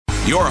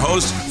your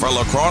host for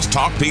Lacrosse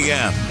Talk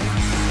PM,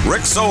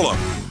 Rick Solem.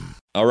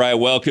 All right,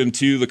 welcome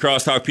to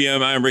Lacrosse Talk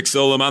PM. I'm Rick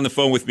Solem. On the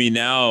phone with me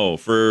now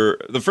for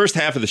the first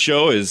half of the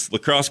show is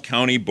Lacrosse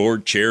County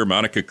Board Chair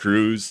Monica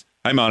Cruz.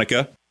 Hi,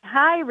 Monica.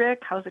 Hi,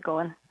 Rick. How's it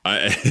going?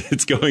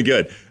 It's going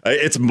good.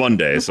 It's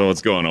Monday, so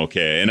it's going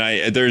okay.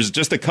 And there's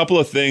just a couple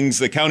of things.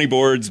 The county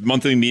board's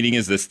monthly meeting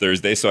is this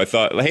Thursday, so I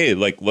thought, hey,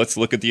 let's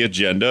look at the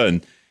agenda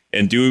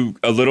and do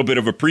a little bit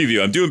of a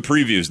preview. I'm doing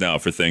previews now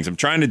for things. I'm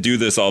trying to do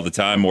this all the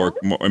time,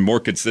 more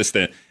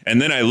consistent. And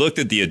then I looked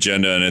at the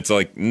agenda, and it's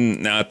like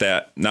not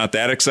that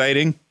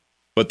exciting.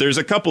 But there's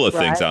a couple of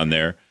things on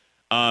there.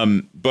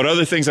 But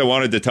other things I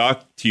wanted to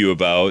talk to you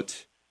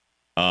about.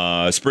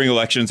 Spring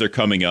elections are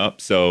coming up,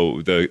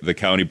 so the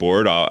county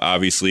board,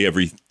 obviously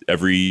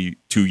every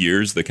 2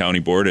 years, the county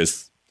board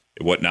is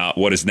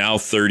what is now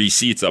 30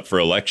 seats up for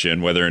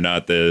election, whether or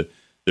not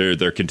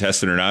they're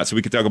contested or not. So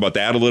we could talk about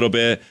that a little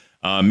bit.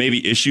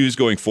 Maybe issues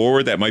going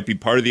forward that might be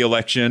part of the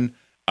election.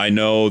 I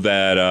know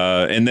that,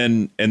 and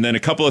then a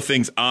couple of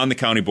things on the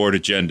county board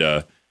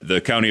agenda. The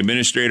county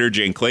administrator,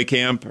 Jane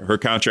Claycamp, her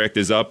contract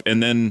is up,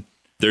 and then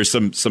there's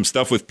some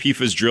stuff with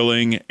PFAS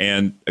drilling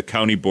and a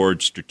county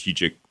board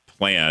strategic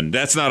plan.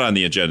 That's not on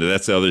the agenda.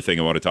 That's the other thing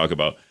I want to talk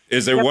about.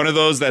 Is there one of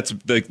those that's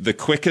the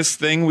quickest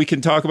thing we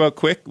can talk about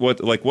quick?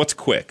 What's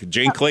quick?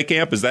 Jane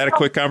Claycamp, is that a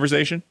quick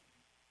conversation?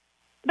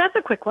 That's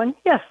a quick one,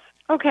 yes.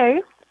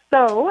 Okay.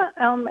 So,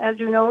 as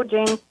you know,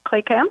 Jane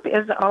Claycamp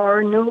is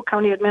our new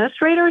county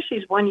administrator.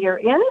 She's 1 year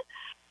in,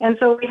 and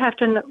so we have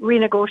to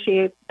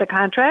renegotiate the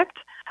contract.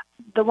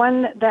 The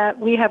one that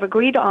we have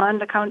agreed on,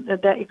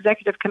 the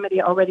executive committee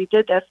already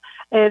did this,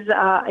 is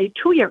a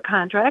 2-year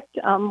contract,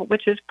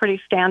 which is pretty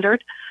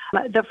standard.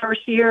 The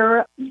first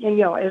year,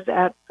 is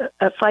at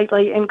a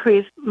slightly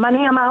increased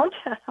money amount.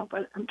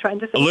 But I'm trying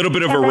to say a little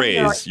bit of a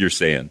raise. You're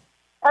saying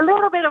a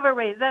little bit of a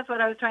raise. That's what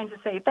I was trying to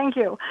say. Thank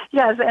you.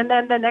 Yes, and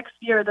then the next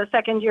year, the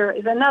second year,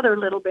 is another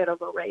little bit of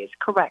a raise.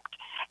 Correct.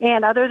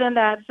 And other than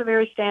that, it's a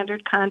very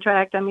standard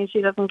contract. I mean, she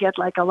doesn't get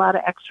like a lot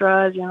of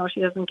extras.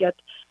 She doesn't get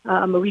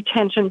a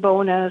retention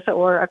bonus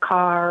or a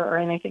car or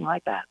anything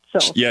like that.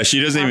 So yeah,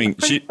 she doesn't even.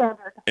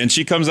 And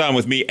she comes on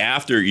with me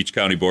after each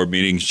county board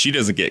meeting. She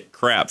doesn't get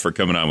crap for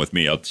coming on with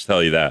me. I'll just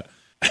tell you that.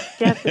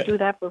 She has to do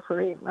that for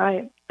free,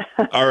 right?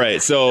 All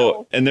right.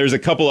 So, and there's a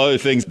couple other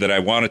things that I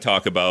want to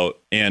talk about.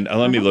 And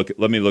let me look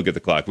at the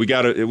clock. We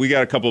got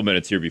a couple of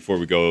minutes here before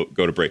we go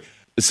to break.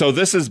 So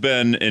this has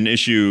been an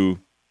issue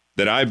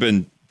that I've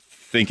been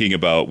thinking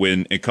about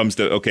when it comes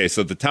to,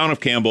 so the town of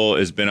Campbell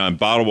has been on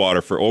bottled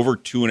water for over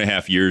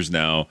 2.5 years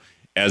now,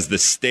 as the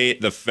state,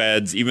 the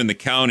feds, even the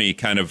county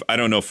kind of, I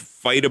don't know if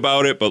fight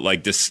about it, but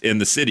like this in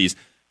the cities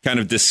kind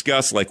of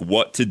discuss like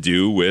what to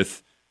do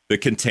with the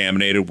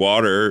contaminated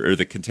water or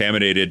the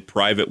contaminated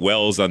private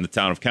wells on the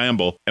town of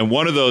Campbell. And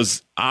one of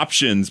those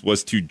options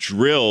was to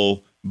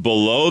drill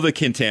below the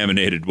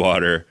contaminated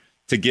water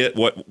to get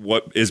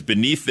what is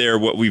beneath there.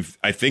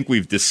 I think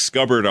we've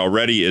discovered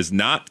already is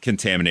not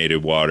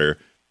contaminated water.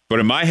 But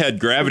in my head,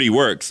 gravity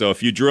works. So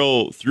if you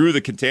drill through the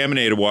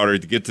contaminated water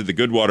to get to the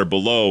good water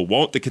below,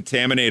 won't the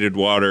contaminated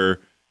water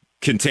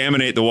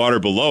contaminate the water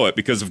below it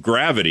because of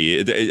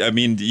gravity? I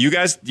mean, you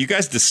guys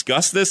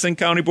discuss this in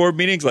county board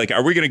meetings? Like,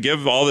 are we going to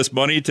give all this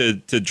money to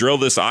drill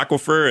this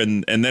aquifer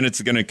and then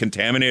it's going to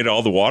contaminate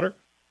all the water?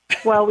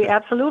 Well, we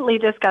absolutely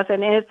discuss it,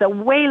 and it's a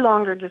way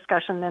longer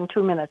discussion than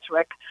 2 minutes,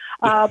 Rick.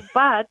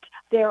 But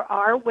there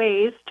are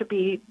ways to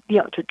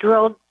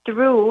drill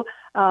through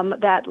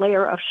that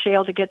layer of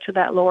shale to get to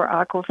that lower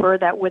aquifer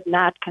that would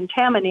not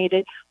contaminate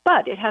it,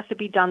 but it has to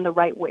be done the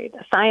right way.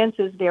 The science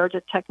is there,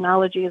 the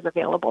technology is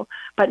available.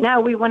 But now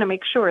we want to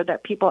make sure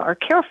that people are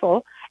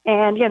careful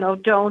and,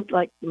 don't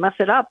like mess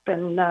it up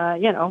and,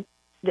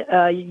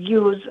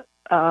 use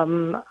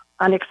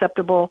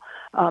unacceptable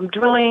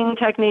drilling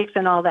techniques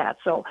and all that.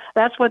 So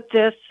that's what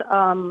this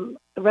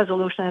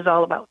resolution is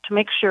all about, to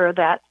make sure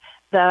that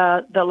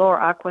the lower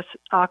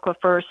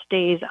aquifer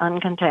stays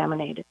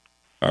uncontaminated.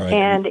 All right.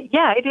 And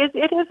yeah, it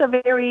is a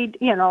very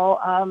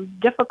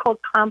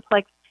difficult,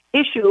 complex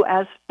issue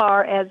as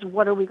far as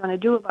what are we going to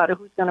do about it,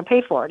 who's going to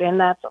pay for it, and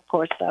that's of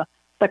course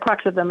the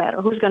crux of the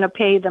matter. Who's going to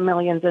pay the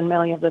millions and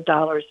millions of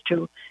dollars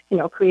to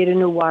create a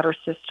new water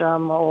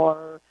system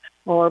or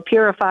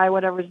purify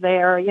whatever's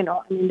there? I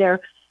mean,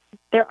 there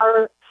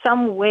are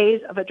some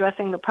ways of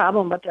addressing the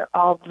problem, but they're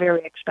all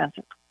very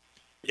expensive.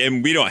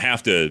 And we don't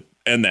have to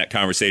end that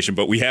conversation,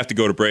 but we have to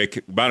go to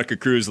break. Monica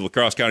Cruz, the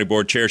Lacrosse County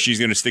Board Chair, she's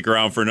going to stick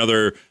around for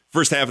another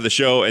first half of the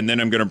show, and then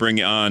I'm going to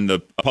bring on the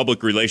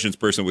public relations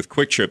person with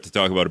Kwik Trip to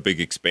talk about a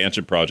big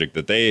expansion project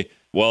that it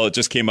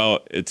just came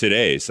out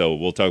today, so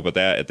we'll talk about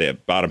that at the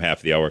bottom half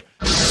of the hour.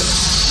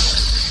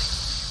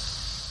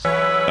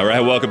 All right,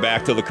 welcome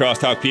back to Lacrosse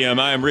Talk PM.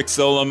 I am Rick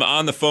Solem.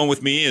 On the phone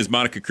with me is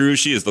Monica Cruz.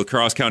 She is the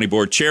Lacrosse County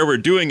Board Chair. We're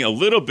doing a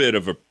little bit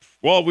of a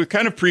Well, we're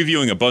kind of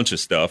previewing a bunch of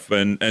stuff,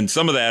 and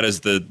some of that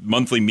is the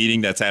monthly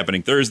meeting that's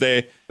happening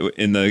Thursday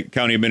in the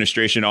county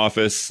administration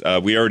office.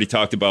 We already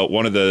talked about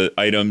one of the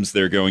items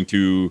they're going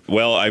to,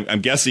 well,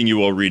 I'm guessing you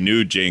will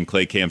renew Jane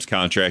Claycamp's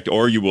contract,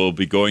 or you will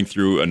be going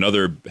through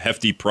another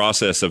hefty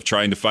process of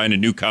trying to find a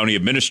new county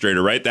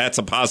administrator, right? That's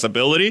a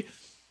possibility.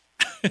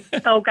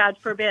 Oh, God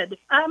forbid.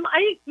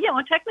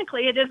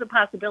 Technically it is a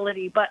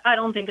possibility, but I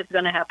don't think it's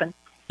going to happen.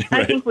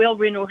 Right. I think we'll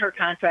renew her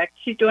contract.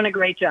 She's doing a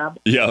great job.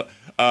 Yeah.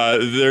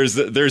 There's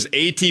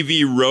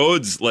ATV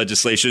roads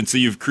legislation. So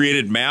you've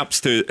created maps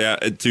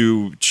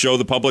to show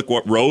the public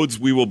what roads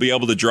we will be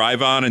able to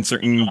drive on in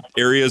certain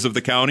areas of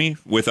the county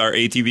with our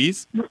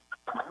ATVs?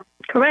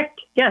 Correct.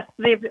 Yes.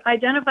 They've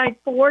identified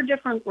 4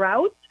 different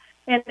routes.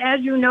 And as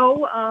you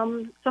know,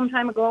 some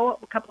time ago,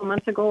 a couple of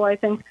months ago, I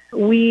think,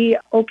 we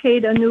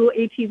okayed a new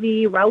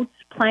ATV routes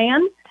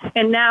plan.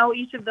 And now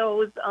each of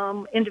those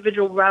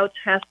individual routes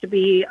has to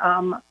be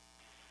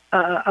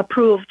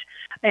approved.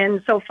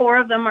 And so 4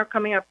 of them are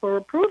coming up for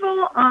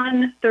approval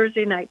on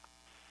Thursday night.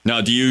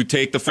 Now, do you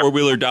take the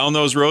 4-wheeler down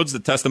those roads to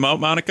test them out,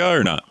 Monica,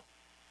 or not?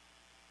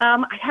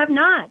 I have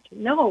not,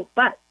 no.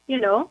 But,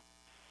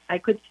 I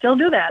could still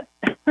do that.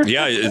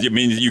 Yeah, I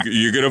mean,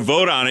 you're going to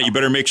vote on it. You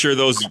better make sure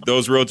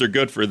those roads are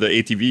good for the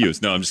ATV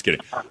use. No, I'm just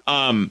kidding.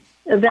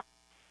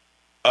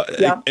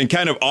 Yeah. And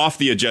kind of off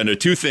the agenda,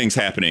 2 things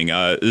happening.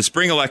 The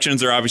spring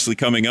elections are obviously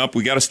coming up.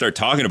 We got to start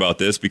talking about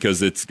this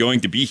because it's going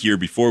to be here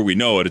before we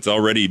know it. It's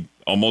already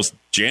almost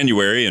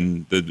January,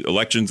 and the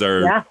elections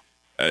are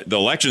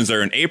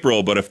in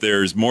April. But if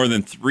there's more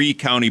than 3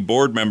 county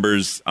board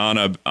members in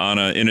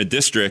a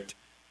district,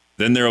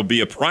 then there will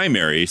be a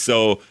primary.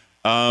 So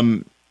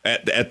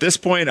at this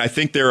point, I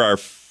think there are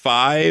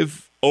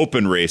 5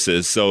 open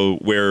races. So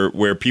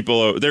where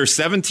people are, there's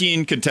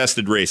 17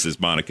 contested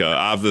races, Monica,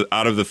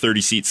 out of the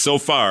 30 seats so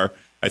far.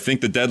 I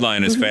think the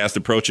deadline is fast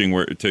approaching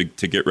to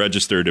get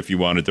registered if you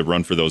wanted to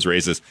run for those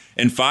races.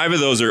 And 5 of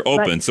those are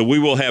open. Right. So we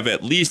will have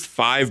at least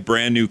 5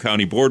 brand new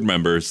county board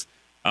members.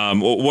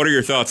 What are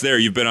your thoughts there?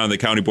 You've been on the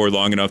county board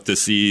long enough to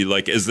see,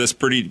 is this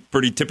pretty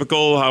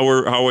typical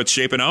how it's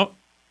shaping out?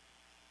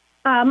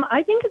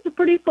 I think it's a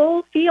pretty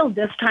full field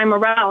this time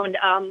around.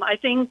 I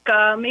think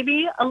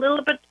maybe a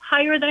little bit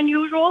higher than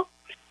usual.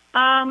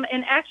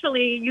 And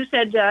actually, you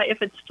said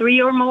if it's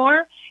 3 or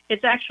more,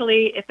 it's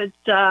actually if it's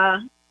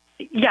 3.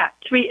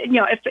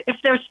 If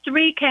there's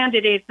 3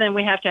 candidates, then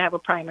we have to have a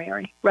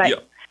primary, right?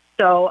 Yeah.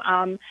 So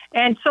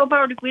and so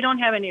far we don't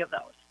have any of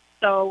those.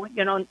 So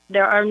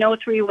there are no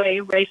 3-way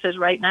races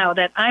right now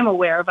that I'm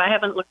aware of. I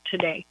haven't looked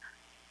today,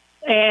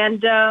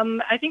 and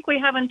I think we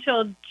have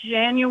until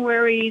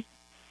January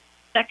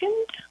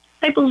 2nd,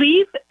 I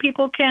believe,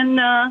 people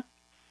can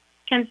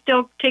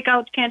still take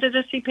out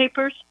candidacy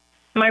papers.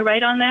 Am I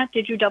right on that?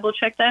 Did you double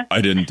check that?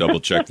 I didn't double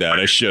check that.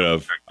 I should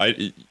have. I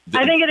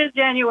think it is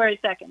January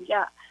 2nd.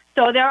 Yeah.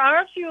 So there are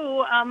a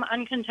few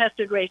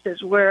uncontested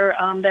races where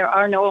there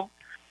are no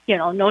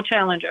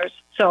challengers.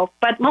 So,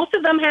 but most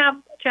of them have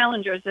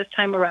challengers this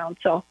time around.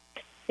 So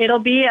it'll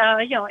be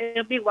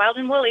it'll be wild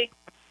and woolly.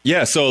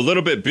 Yeah, so a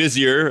little bit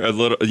busier,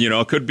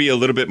 it could be a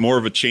little bit more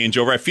of a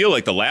changeover. I feel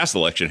like the last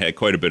election had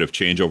quite a bit of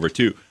changeover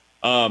too.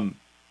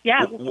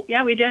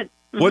 We did.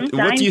 What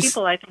do you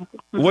people, I think.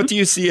 What do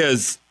you see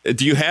as?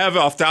 Do you have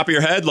off the top of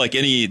your head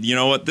any?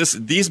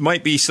 These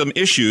might be some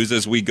issues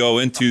as we go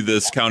into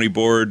this county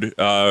board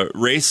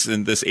race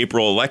in this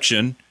April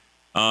election.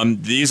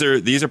 These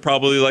are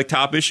probably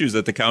top issues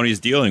that the county is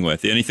dealing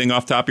with. Anything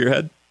off the top of your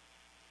head?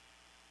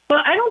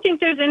 Well, I don't think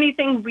there's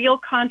anything real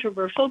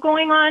controversial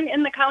going on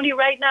in the county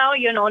right now,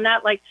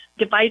 not like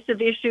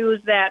divisive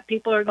issues that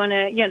people are going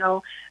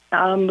to,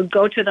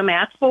 go to the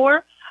mat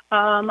for.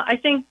 I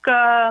think,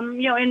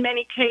 in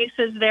many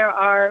cases there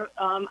are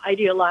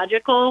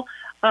ideological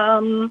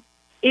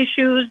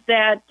issues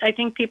that I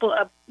think people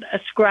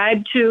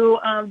ascribe to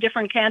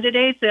different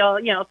candidates.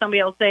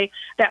 Somebody will say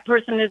that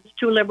person is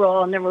too liberal,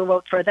 I'll never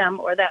vote for them,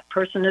 or that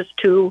person is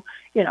too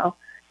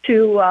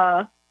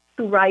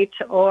right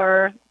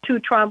or to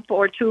Trump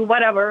or to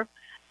whatever.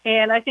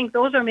 And I think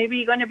those are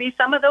maybe going to be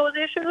some of those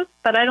issues,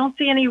 but I don't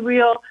see any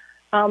real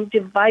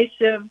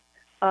divisive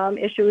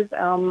issues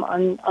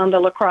on the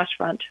lacrosse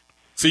front.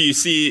 So you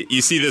see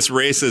this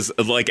race as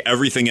like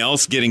everything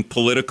else getting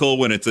political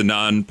when it's a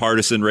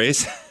nonpartisan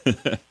race?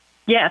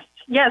 Yes,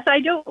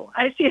 I do.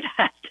 I see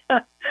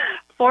that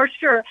for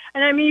sure.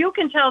 And I mean, you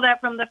can tell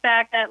that from the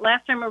fact that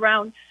last time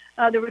around,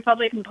 the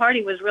Republican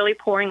Party was really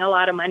pouring a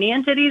lot of money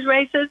into these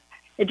races.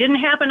 It didn't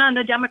happen on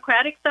the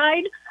Democratic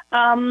side.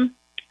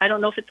 I don't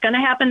know if it's going to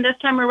happen this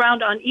time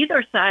around on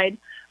either side,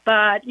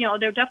 but,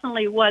 there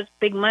definitely was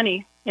big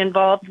money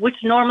involved, which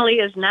normally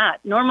is not.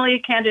 Normally,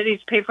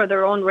 candidates pay for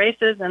their own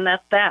races, and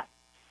that's that.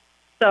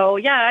 So,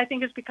 yeah, I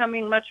think it's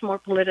becoming much more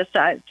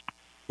politicized.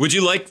 Would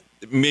you like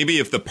maybe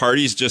if the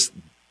parties just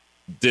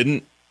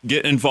didn't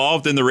get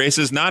involved in the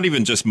races, not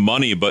even just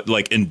money, but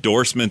like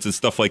endorsements and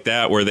stuff like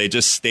that, where they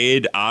just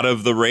stayed out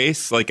of the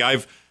race? Like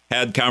I've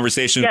had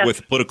conversations with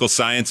a political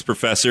science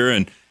professor,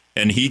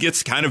 and he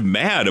gets kind of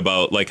mad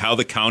about like how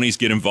the counties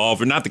get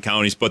involved, or not the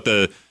counties, but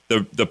the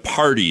the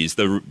parties,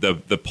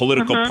 the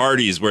political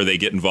parties where they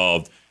get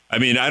involved. I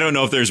mean, I don't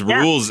know if there's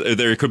rules.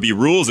 There could be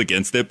rules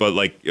against it, but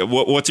like,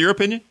 what's your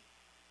opinion?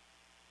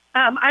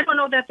 I don't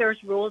know that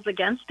there's rules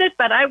against it,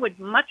 but I would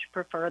much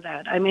prefer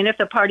that. I mean, if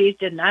the parties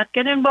did not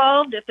get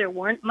involved, if there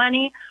weren't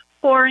money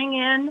pouring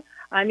in,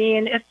 I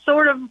mean, it's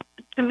sort of,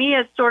 to me,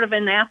 it's sort of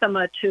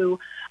anathema to,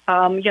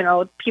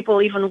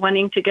 people even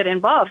wanting to get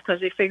involved because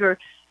they figure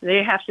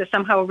they have to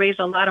somehow raise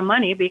a lot of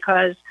money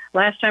because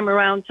last time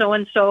around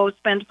so-and-so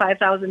spent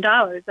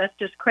 $5,000. That's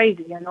just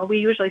crazy. We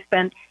usually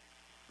spend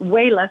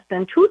way less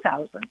than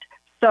 $2,000.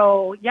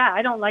 So, yeah,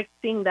 I don't like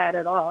seeing that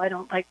at all. I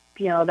don't like,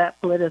 that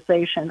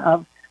politicization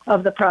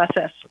of the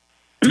process.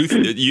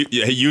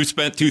 You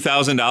spent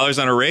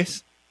 $2,000 on a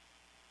race?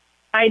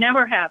 I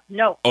never have.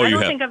 No. Oh, I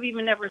don't think I've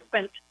even ever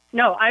spent.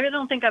 No, I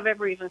don't think I've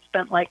ever even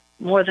spent like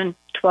more than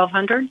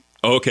 $1,200.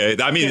 Okay.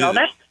 I mean,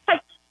 that's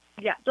like,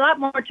 it's a lot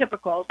more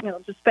typical,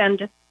 to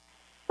spend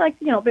like,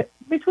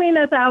 between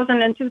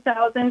 $1,000 and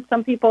 $2,000.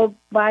 Some people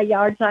buy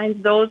yard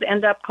signs. Those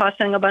end up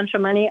costing a bunch of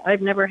money.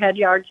 I've never had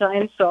yard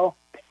signs, so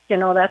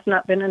that's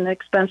not been an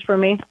expense for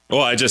me.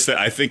 Well, I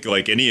think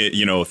like any,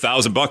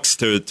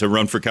 $1,000 to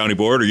run for county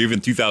board or even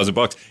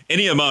 $2,000,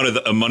 any amount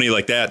of money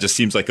like that just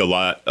seems like a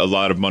lot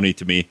of money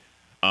to me.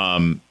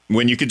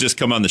 When you could just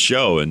come on the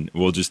show and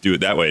we'll just do it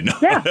that way. No.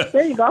 Yeah,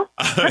 there you go.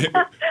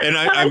 And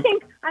I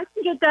think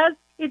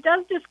it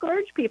does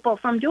discourage people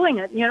from doing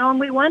it, and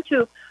we want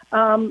to,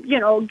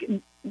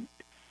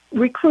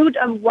 recruit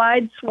a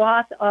wide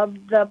swath of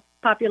the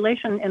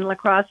population in La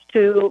Crosse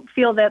to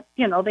feel that,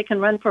 they can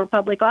run for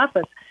public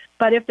office.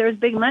 But if there's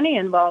big money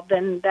involved,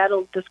 then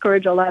that'll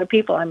discourage a lot of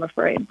people, I'm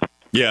afraid.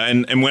 Yeah,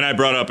 and when I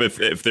brought up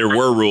if there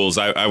were rules,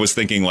 I was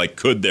thinking, like,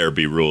 could there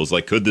be rules?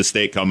 Like, could the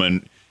state come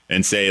in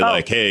and say,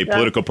 hey,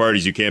 political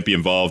parties, you can't be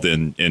involved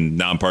in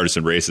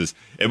nonpartisan races?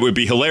 It would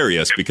be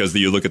hilarious because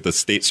you look at the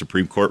state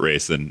Supreme Court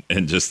race and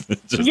just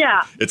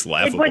it's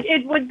laughable.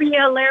 It would be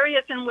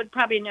hilarious and would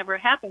probably never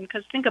happen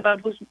because think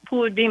about who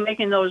would be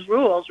making those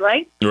rules,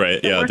 right? Right,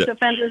 the worst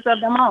offenders of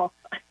them all.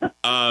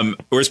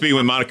 We're speaking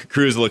with Monica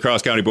Cruz, the La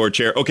Crosse County Board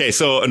Chair. Okay,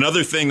 so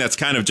another thing that's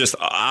kind of just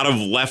out of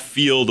left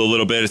field a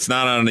little bit. It's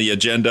not on the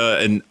agenda,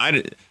 and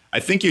I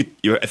think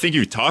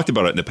you talked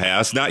about it in the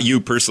past. Not you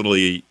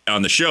personally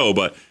on the show,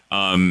 but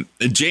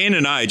Jane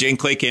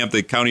Claycamp,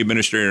 the county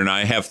administrator, and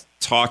I have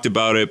talked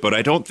about it, but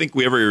I don't think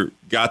we ever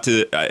got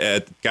to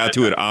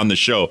it on the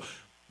show.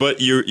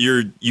 But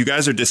you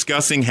guys are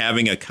discussing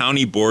having a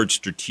county board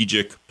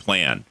strategic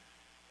plan.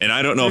 And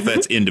I don't know if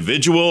that's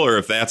individual or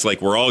if that's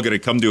like we're all going to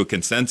come to a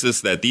consensus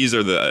that these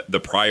are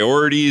the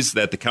priorities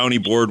that the county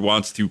board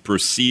wants to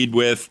proceed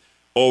with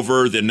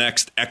over the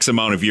next X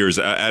amount of years.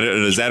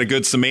 Is that a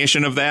good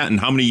summation of that? And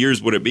how many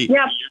years would it be?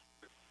 Yeah,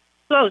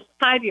 close,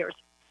 5 years.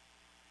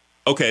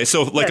 Okay,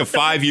 so like a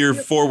 5-year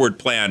forward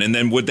plan, and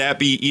then would that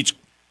be each?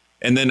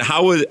 And then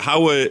how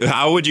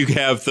would you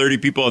have 30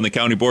 people on the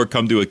county board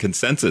come to a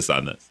consensus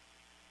on this?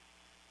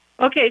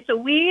 Okay, so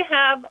we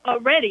have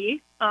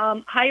already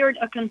hired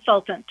a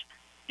consultant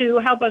to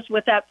help us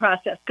with that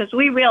process because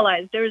we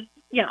realize there's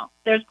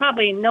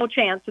probably no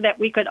chance that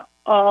we could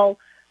all,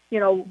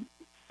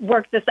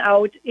 work this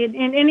out in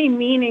any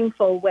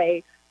meaningful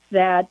way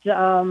that,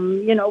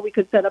 we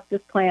could set up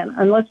this plan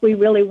unless we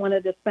really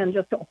wanted to spend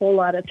just a whole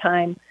lot of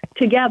time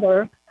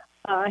together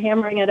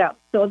hammering it out.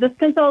 So this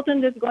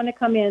consultant is going to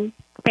come in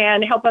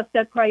and help us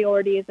set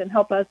priorities and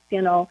help us,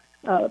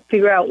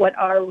 figure out what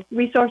our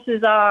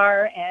resources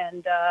are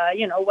and,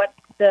 what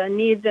the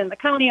needs in the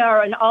county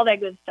are and all that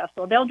good stuff.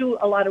 So they'll do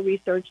a lot of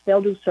research.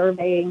 They'll do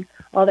surveying,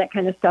 all that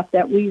kind of stuff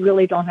that we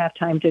really don't have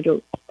time to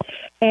do.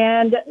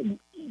 And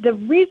the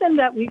reason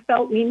that we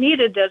felt we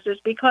needed this is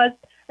because,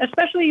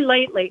 especially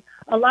lately,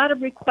 a lot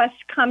of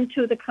requests come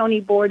to the county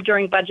board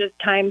during budget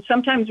time,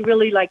 sometimes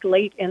really like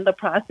late in the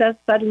process.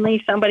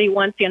 Suddenly somebody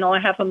wants,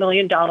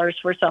 $500,000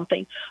 for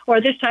something.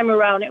 Or this time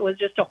around, it was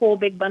just a whole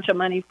big bunch of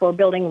money for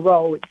building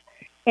roads.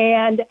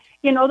 And,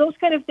 those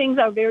kind of things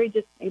are very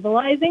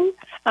destabilizing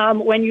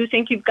when you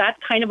think you've got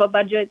kind of a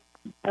budget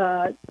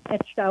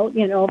etched out,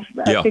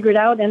 figured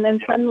out, and then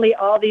suddenly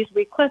all these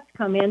requests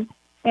come in.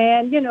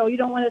 And, you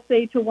don't want to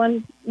say to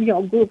one,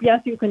 group,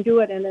 yes, you can do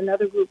it, and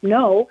another group,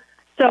 no.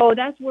 So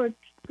that's where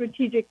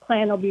strategic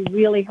plan will be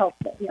really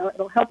helpful.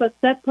 It'll help us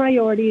set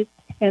priorities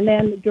and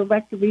then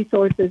direct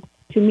resources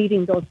to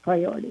meeting those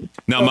priorities.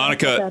 Now,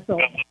 so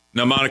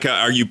Monica,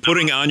 are you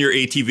putting on your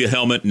ATV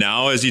helmet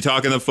now as you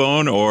talk on the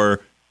phone,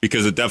 or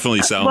because it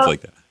definitely sounds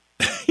like that?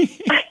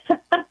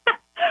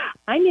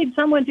 I need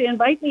someone to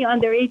invite me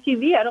on their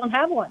ATV. I don't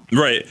have one.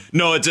 Right.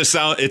 No,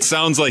 it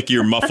sounds like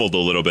you're muffled a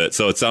little bit.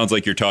 So it sounds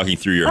like you're talking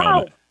through your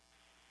helmet.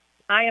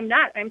 I am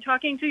not. I'm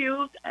talking to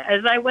you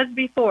as I was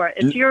before.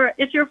 It's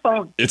your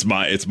phone. It's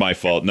my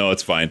fault. No,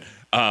 it's fine.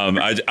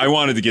 I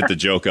wanted to get the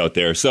joke out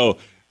there. So,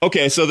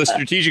 okay. So the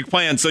strategic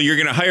plan. So you're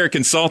going to hire a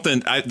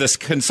consultant. This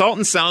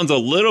consultant sounds a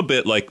little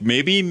bit like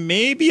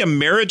maybe a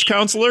marriage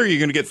counselor. You're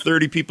going to get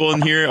 30 people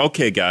in here.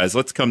 Okay, guys,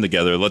 let's come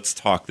together. Let's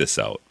talk this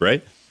out.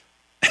 Right.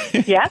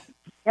 Yeah.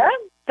 Yeah,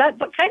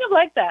 but kind of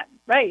like that,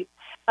 right?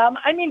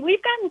 I mean,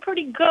 we've gotten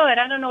pretty good.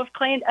 I don't know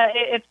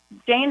if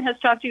Jane has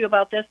talked to you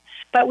about this,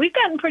 but we've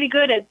gotten pretty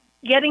good at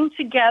getting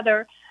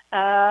together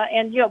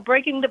and,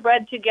 breaking the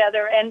bread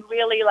together and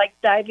really like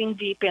diving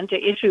deep into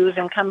issues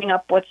and coming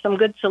up with some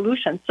good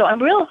solutions. So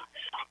I'm real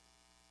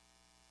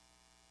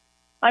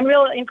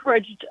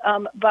encouraged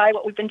by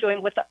what we've been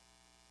doing with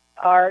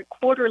our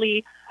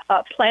quarterly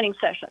planning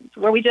sessions,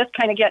 where we just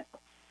kind of get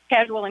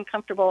casual and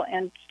comfortable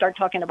and start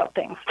talking about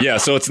things. Yeah,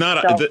 so it's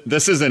not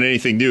this isn't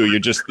anything new.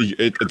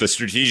 The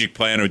strategic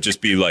plan would just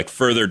be like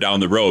further down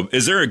the road.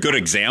 Is there a good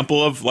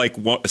example of like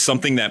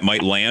something that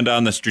might land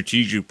on the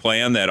strategic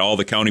plan that all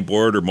the county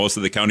board or most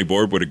of the county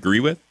board would agree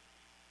with?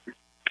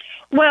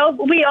 Well,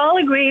 we all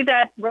agree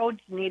that roads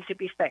need to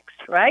be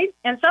fixed, right?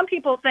 And some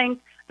people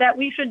think that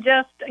we should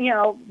just,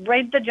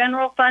 raid the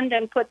general fund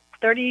and put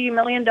 $30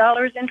 million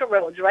into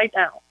roads right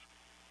now.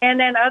 And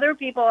then other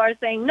people are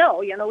saying, no,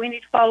 we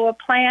need to follow a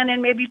plan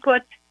and maybe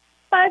put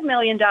 $5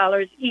 million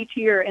each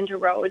year into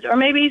roads, or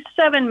maybe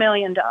 $7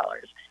 million.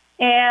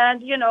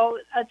 And,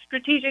 a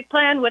strategic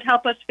plan would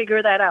help us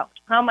figure that out.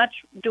 How much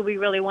do we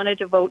really want to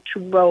devote to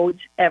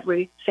roads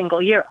every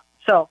single year?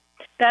 So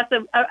that's,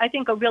 I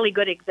think, a really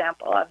good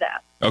example of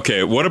that.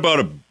 Okay, what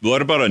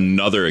about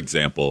another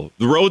example?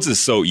 The roads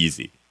is so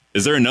easy.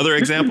 Is there another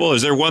example?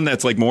 Is there one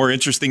that's like more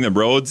interesting than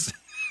roads?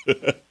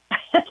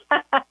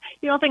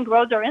 You don't think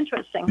roads are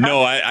interesting? Huh?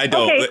 No, I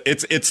don't. Okay.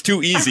 It's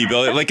too easy,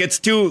 Bill.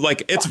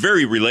 It's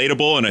very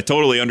relatable, and I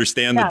totally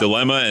understand the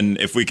dilemma. And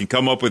if we can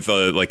come up with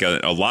a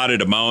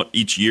allotted amount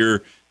each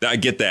year, I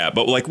get that.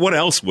 But like, what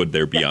else would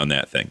there be on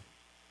that thing?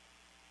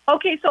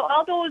 Okay, so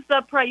all those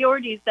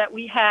priorities that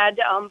we had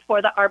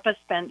for the ARPA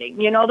spending,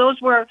 those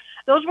were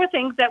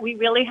things that we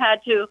really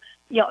had to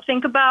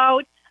think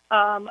about.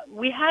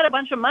 We had a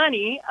bunch of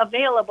money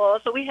available,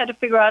 so we had to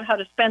figure out how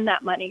to spend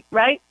that money,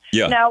 right?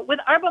 Yeah. Now, with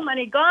ARPA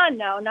money gone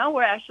now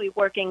we're actually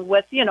working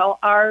with,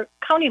 our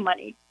county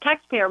money,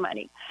 taxpayer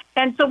money.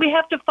 And so we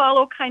have to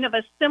follow kind of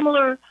a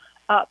similar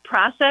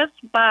process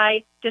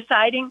by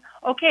deciding,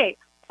 okay,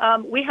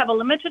 we have a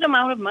limited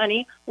amount of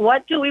money.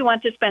 What do we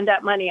want to spend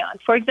that money on?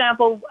 For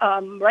example,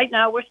 right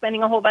now we're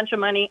spending a whole bunch of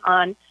money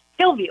on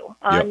Hillview,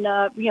 on,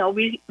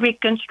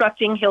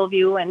 reconstructing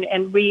Hillview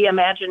and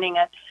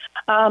reimagining it.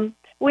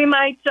 We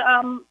might,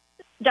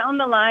 down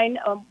the line,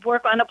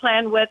 work on a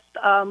plan with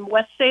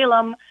West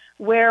Salem,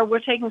 where we're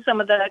taking some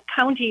of the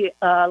county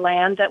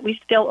land that we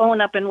still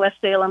own up in West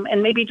Salem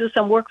and maybe do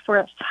some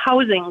workforce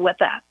housing with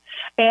that.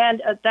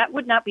 And that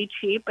would not be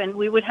cheap, and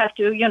we would have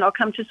to,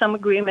 come to some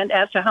agreement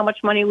as to how much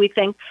money we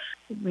think,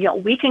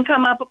 we can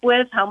come up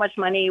with, how much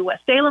money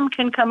West Salem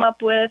can come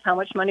up with, how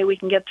much money we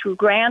can get through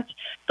grants.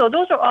 So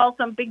those are all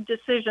some big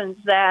decisions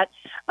that,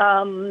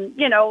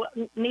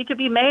 need to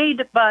be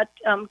made, but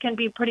can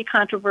be pretty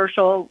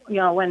controversial,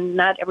 when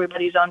not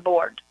everybody's on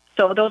board.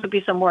 So those would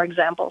be some more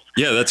examples.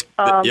 Yeah,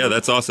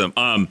 that's awesome.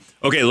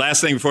 Okay, last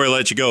thing before I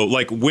let you go.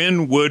 Like,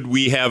 when would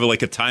we have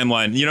like a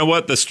timeline? You know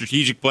what? The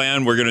strategic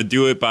plan, we're going to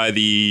do it by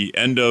the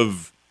end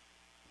of,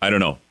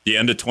 the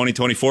end of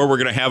 2024. We're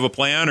going to have a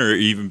plan, or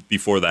even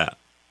before that?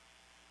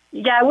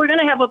 Yeah, we're going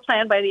to have a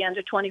plan by the end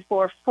of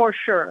 24 for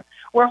sure.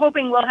 We're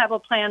hoping we'll have a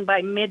plan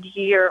by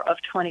mid-year of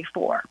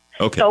 24.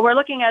 Okay. So we're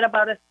looking at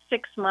about a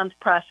 6-month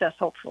process,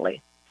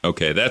 hopefully.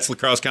 Okay, that's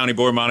Lacrosse County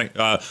Board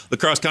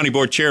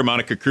Chair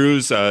Monica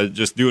Cruz,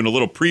 just doing a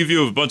little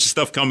preview of a bunch of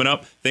stuff coming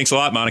up. Thanks a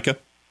lot, Monica.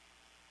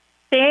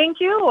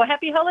 Thank you.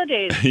 Happy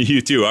holidays.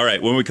 You too. All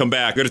right, when we come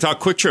back, we're going to talk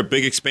Kwik Trip,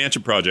 big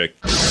expansion project.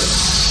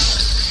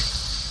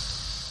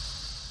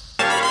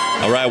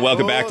 All right,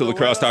 welcome back to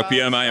Lacrosse Talk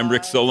PM. I am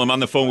Rick Solom. On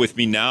the phone with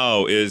me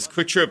now is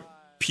Kwik Trip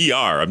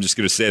PR. I'm just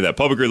going to say that.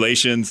 Public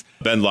Relations,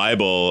 Ben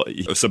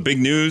Leibel. Some big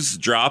news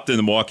dropped in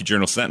the Milwaukee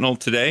Journal Sentinel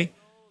today.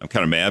 I'm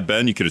kind of mad,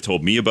 Ben. You could have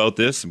told me about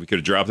this, and we could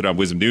have dropped it on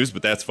Wisdom News,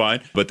 but that's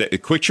fine. But the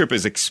Kwik Trip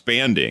is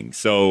expanding.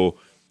 So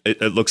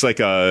it looks like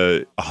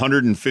a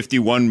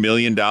 $151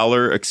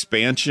 million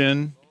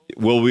expansion.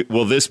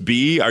 Will this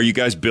be, are you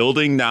guys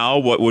building now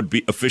what would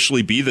be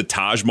officially be the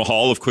Taj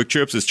Mahal of Kwik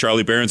Trips, as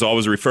Charlie Behrens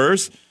always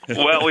refers?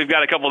 Well, we've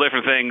got a couple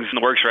different things in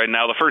the works right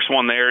now. The first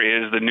one there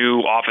is the new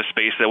office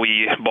space that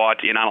we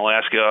bought in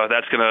Onalaska.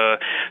 That's going to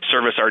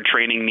service our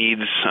training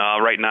needs.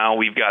 Right now,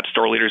 we've got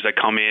store leaders that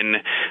come in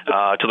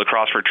to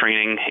Lacrosse for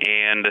training,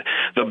 and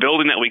the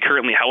building that we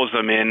currently house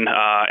them in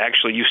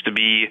actually used to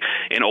be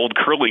an old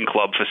curling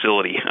club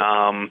facility.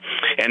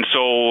 And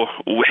so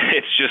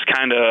it's just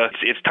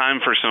it's time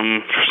for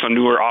some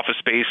newer office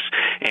space,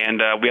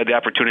 and we had the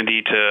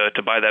opportunity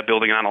to buy that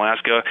building in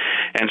Onalaska.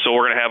 And so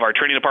we're going to have our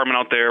training department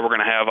out there. We're going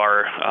to have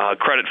our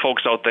credit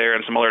folks out there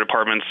and some other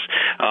departments.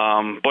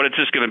 But it's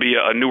just going to be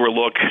a newer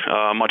look,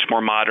 much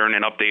more modern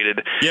and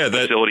updated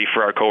facility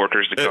for our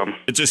coworkers to come.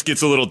 It just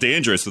gets a little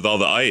dangerous with all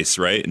the ice,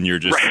 right? And you're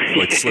just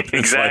like slipping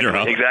and sliding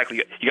around. Exactly.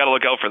 You got to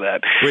look out for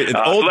that. Wait, an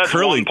old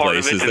curling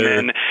place, is there?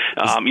 And then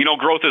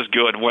Growth is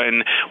good.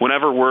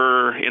 Whenever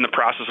we're in the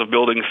process of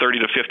building 30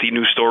 to 50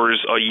 new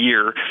stores a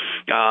year,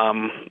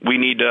 we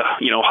need to,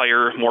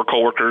 hire more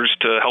coworkers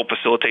to help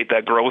facilitate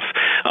that growth.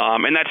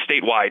 And that's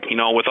statewide.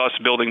 With us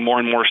building more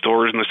and more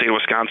stores in the state of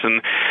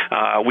Wisconsin,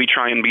 we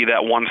try and be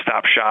that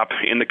one-stop shop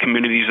in the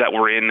communities that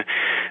we're in.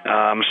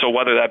 So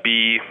whether that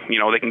be,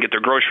 they can get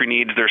their grocery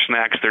needs, their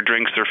snacks, their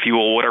drinks, their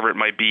fuel, whatever it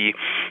might be,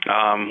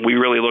 we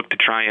really look to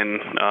try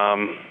and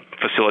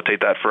facilitate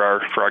that for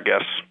our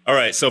guests. All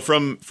right. So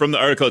from the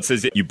article, it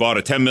says that you bought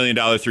a $10 million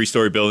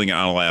 3-story building in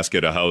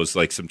Onalaska to house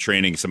like some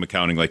training, some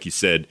accounting, like you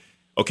said.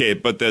 Okay,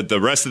 but the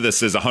rest of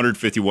this is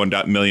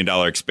 $151 million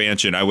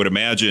expansion. I would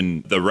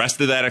imagine the rest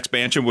of that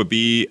expansion would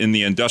be in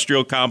the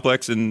industrial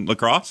complex in La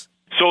Crosse?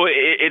 So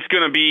it's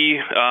going to be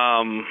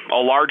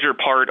a larger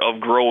part of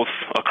growth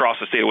across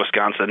the state of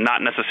Wisconsin,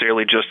 not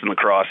necessarily just in La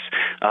Crosse.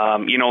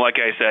 Like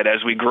I said,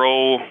 as we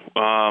grow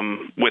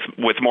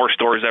with more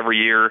stores every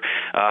year,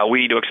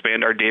 we need to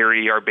expand our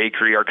dairy, our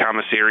bakery, our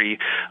commissary.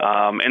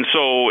 And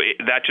so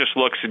that just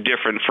looks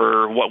different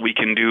for what we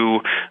can do,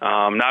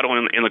 not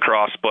only in La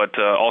Crosse, but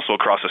also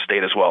across the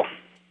state as well.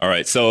 All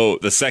right. So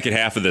the second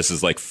half of this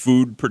is like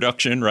food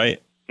production,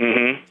 right?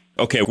 Mm-hmm.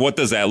 Okay. What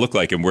does that look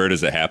like and where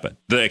does it happen?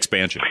 The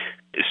expansion.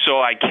 So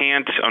I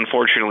can't,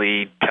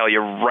 unfortunately, tell you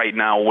right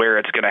now where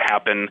it's going to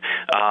happen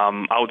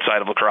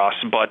outside of La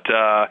Crosse. But,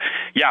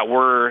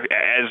 we're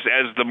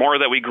as the more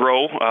that we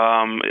grow,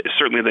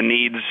 certainly the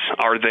needs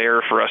are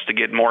there for us to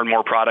get more and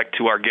more product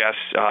to our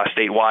guests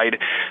statewide.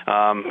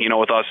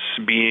 With us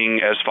being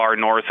as far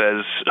north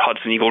as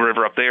Hudson Eagle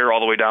River up there, all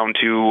the way down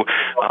to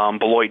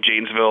Beloit,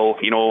 Janesville,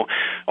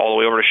 all the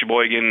way over to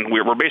Sheboygan.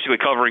 We're basically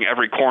covering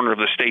every corner of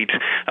the state,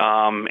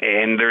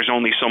 and there's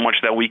only so much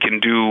that we can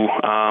do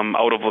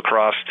out of La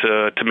Crosse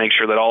to make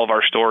sure that all of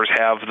our stores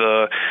have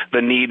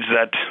the needs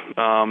that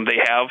they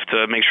have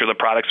to make sure the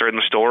products are in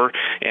the store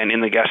and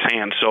in the guest's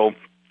hands. So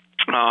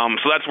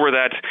that's where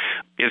that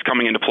is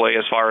coming into play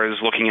as far as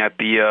looking at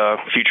the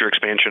future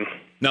expansion.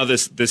 Now,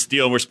 this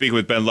deal, we're speaking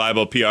with Ben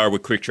Leibel, PR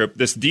with Kwik Trip.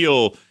 This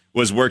deal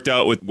was worked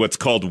out with what's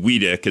called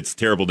WEDIC. It's a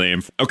terrible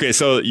name. Okay,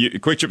 so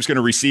Kwik Trip's going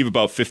to receive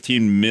about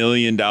 $15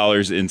 million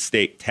in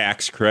state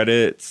tax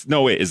credits.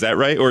 No, wait, is that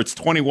right? Or it's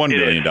 $21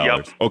 million?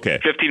 Yep. Okay.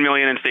 $15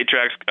 million in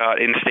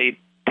state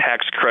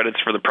tax credits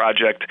for the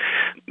project.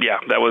 Yeah,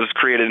 that was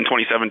created in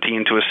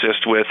 2017 to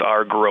assist with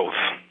our growth.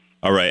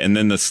 All right, and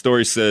then the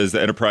story says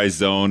the enterprise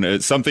zone,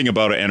 something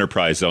about an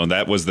enterprise zone.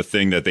 That was the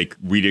thing that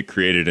WEDIC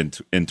created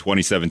in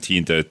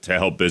 2017 to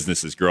help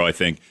businesses grow, I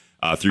think,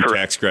 through Correct.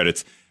 Tax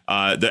credits.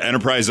 The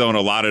enterprise zone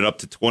allotted up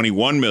to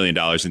 $21 million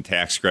in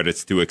tax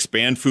credits to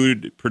expand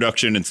food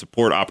production and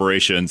support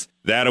operations.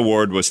 That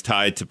award was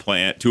tied to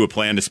a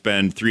plan to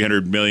spend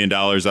 $300 million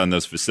on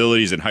those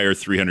facilities and hire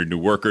 300 new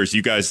workers.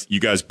 You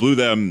guys blew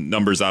them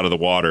numbers out of the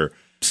water,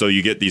 so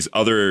you get these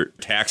other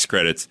tax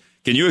credits.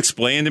 Can you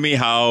explain to me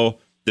how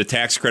the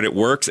tax credit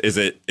works?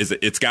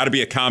 It's got to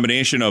be a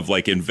combination of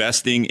like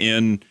investing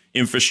in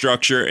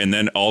infrastructure and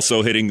then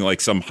also hitting like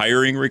some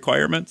hiring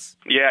requirements?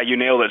 Yeah, you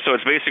nailed it. So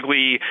it's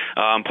basically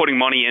putting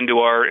money into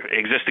our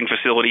existing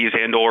facilities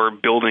and or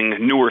building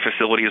newer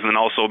facilities, and then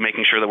also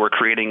making sure that we're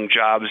creating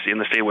jobs in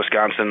the state of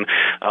Wisconsin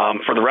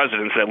for the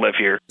residents that live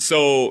here.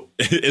 So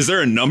is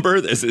there a number?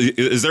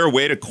 Is there a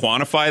way to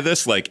quantify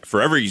this? Like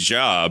for every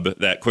job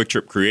that Kwik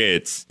Trip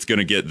creates, it's going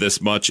to get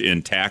this much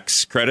in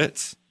tax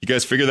credits? You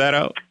guys figure that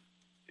out?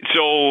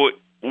 So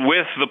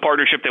with the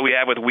partnership that we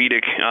have with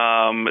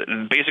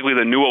WEDIC, basically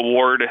the new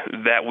award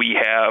that we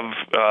have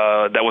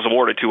that was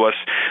awarded to us,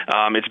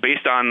 it's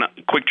based on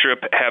Kwik Trip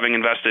having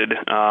invested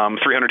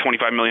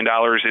 $325 million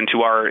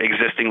into our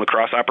existing La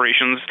Crosse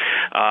operations,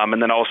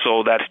 and then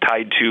also that's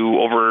tied to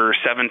over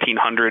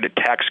 1,700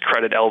 tax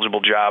credit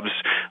eligible jobs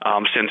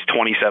since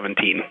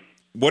 2017.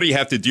 What do you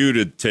have to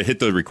do to hit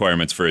the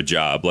requirements for a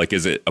job? Like,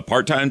 is it a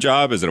part-time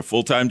job? Is it a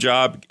full-time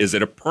job? Is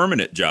it a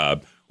permanent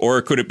job?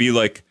 Or could it be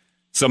like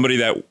somebody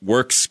that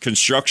works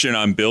construction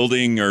on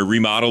building or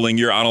remodeling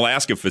your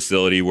Onalaska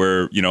facility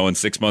where, in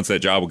 6 months that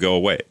job will go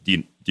away?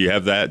 Do you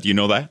have that? Do you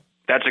know that?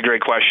 That's a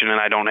great question, and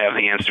I don't have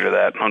the answer to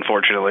that,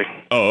 unfortunately.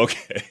 Oh,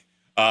 okay.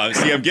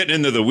 See, I'm getting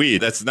into the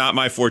weeds. That's not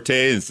my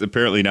forte. It's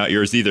apparently not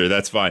yours either.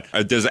 That's fine.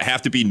 Does it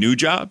have to be new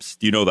jobs?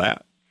 Do you know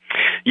that?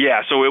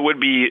 Yeah, so it would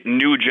be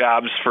new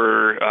jobs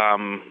for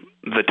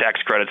the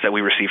tax credits that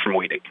we receive from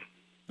WEDIC.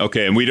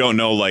 Okay, and we don't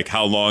know like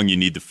how long you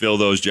need to fill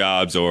those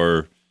jobs,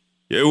 or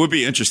it would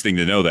be interesting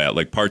to know that,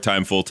 like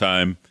part-time,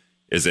 full-time.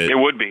 It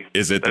would be.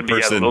 Is it the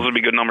person? Those would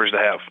be good numbers to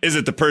have. Is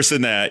it the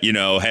person that,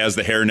 has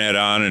the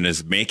hairnet on and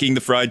is making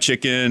the fried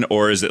chicken,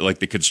 or is it like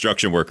the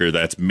construction worker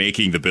that's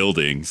making the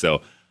building?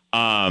 So,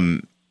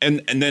 and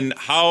then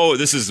how,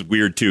 this is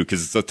weird too,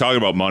 because it's talking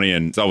about money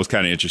and it's always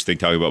kind of interesting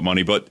talking about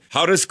money, but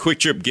how does Kwik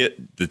Trip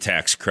get the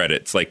tax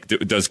credits? Like,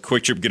 does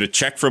Kwik Trip get a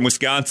check from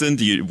Wisconsin?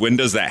 When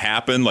does that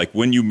happen? Like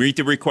when you meet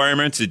the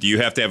requirements, do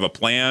you have to have a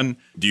plan?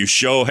 Do you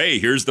show, hey,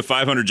 here's the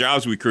 500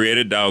 jobs we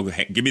created, now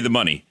give me the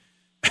money?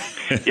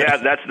 Yeah,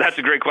 that's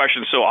a great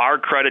question. So our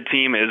credit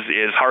team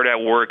is hard at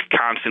work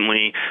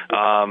constantly,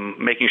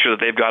 making sure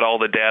that they've got all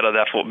the data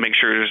that make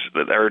sure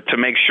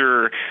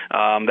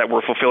that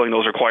we're fulfilling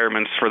those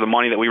requirements for the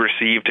money that we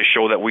receive to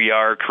show that we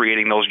are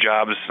creating those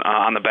jobs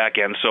on the back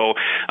end. So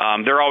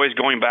they're always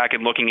going back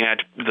and looking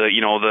at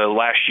the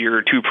last year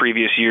or 2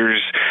 previous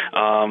years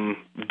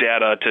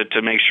data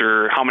to make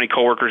sure how many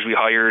coworkers we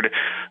hired,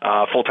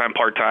 full-time,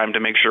 part-time, to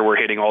make sure we're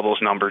hitting all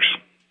those numbers.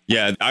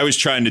 Yeah, I was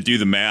trying to do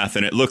the math,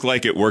 and it looked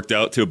like it worked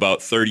out to about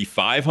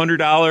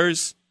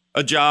 $3,500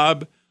 a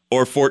job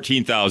or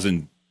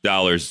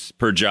 $14,000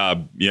 per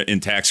job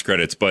in tax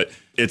credits. But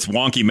it's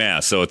wonky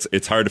math, so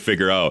it's hard to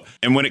figure out.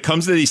 And when it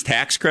comes to these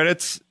tax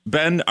credits,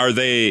 Ben, are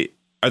they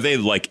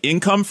like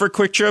income for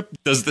Kwik Trip?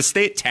 Does the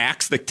state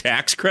tax the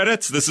tax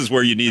credits? This is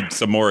where you need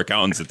some more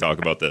accountants to talk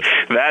about this.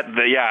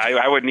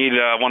 I would need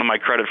one of my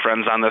credit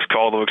friends on this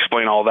call to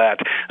explain all that.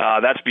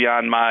 That's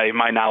beyond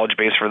my knowledge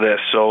base for this.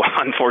 So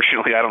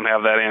unfortunately, I don't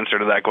have that answer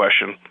to that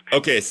question.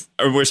 Okay,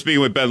 we're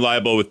speaking with Ben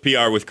Leibel with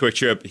PR with Kwik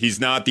Trip. He's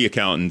not the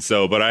accountant,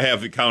 but I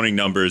have accounting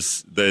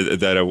numbers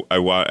that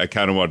I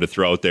kind of wanted to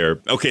throw out there.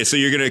 Okay, so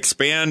you're going to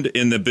expand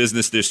in the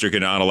business district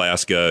in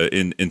Onalaska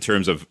in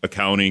terms of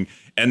accounting.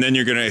 And then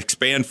you're going to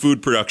expand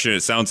food production,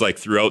 it sounds like,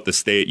 throughout the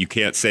state. You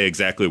can't say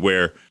exactly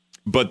where.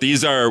 But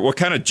these are, what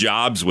kind of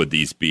jobs would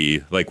these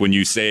be? Like when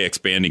you say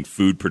expanding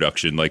food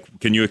production, like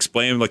can you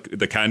explain like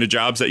the kind of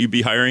jobs that you'd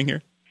be hiring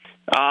here?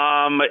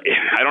 I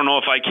don't know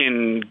if I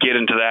can get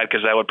into that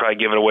because that would probably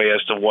give it away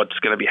as to what's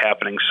going to be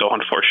happening. So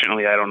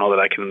unfortunately, I don't know that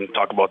I can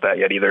talk about that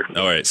yet either.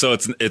 All right. So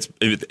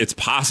it's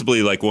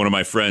possibly like one of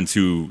my friends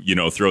who,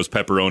 throws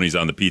pepperonis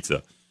on the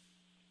pizza.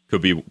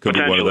 Could be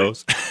one of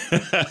those.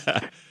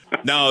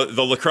 Now,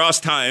 the La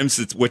Crosse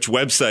Times, which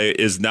website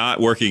is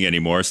not working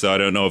anymore, so I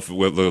don't know if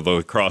the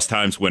La Crosse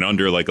Times went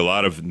under like a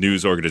lot of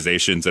news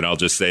organizations, and I'll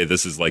just say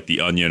this is like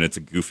The Onion. It's a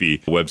goofy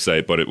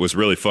website, but it was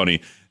really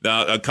funny.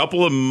 Now, a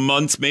couple of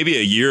months, maybe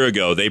a year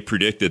ago, they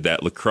predicted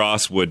that La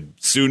Crosse would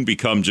soon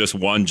become just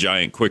one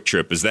giant Kwik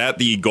Trip. Is that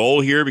the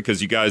goal here?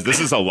 Because you guys, this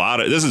is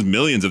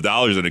millions of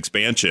dollars in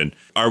expansion.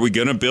 Are we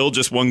going to build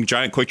just one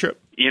giant Kwik Trip?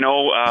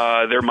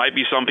 There might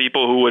be some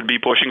people who would be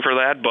pushing for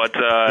that, but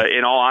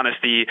in all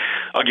honesty,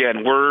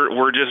 again,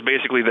 we're just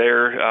basically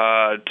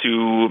there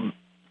to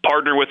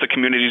partner with the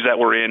communities that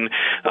we're in,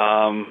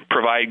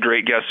 provide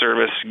great guest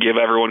service, give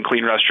everyone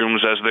clean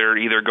restrooms as they're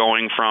either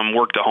going from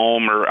work to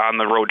home or on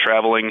the road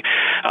traveling,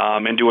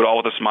 and do it all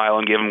with a smile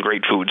and give them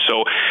great food.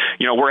 So,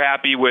 we're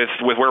happy with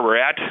where we're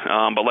at.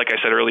 But like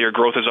I said earlier,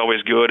 growth is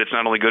always good. It's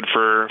not only good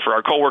for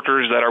our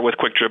coworkers that are with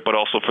Kwik Trip, but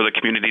also for the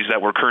communities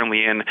that we're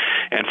currently in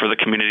and for the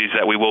communities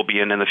that we will be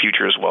in the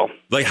future as well.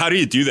 Like, how do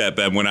you do that,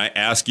 Ben? When I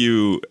ask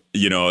you,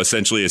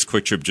 essentially is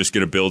Kwik Trip just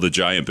going to build a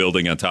giant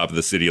building on top of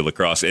the city of La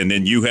Crosse, and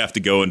then you have to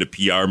go into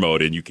PR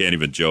mode and you can't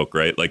even joke,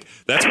 right? Like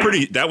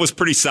that was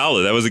pretty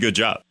solid. That was a good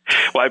job.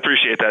 Well, I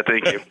appreciate that.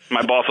 Thank you.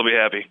 My boss will be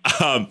happy.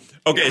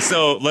 Okay,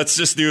 so let's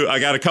just I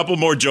got a couple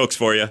more jokes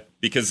for you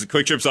because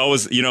Kwik Trip's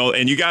always,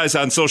 and you guys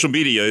on social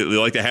media, you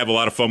like to have a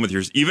lot of fun with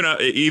yours, even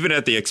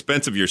at the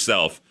expense of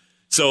yourself.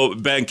 So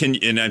Ben,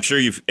 and I'm sure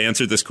you've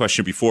answered this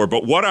question before,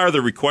 but what are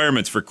the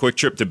requirements for Kwik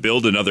Trip to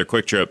build another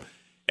Kwik Trip?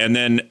 And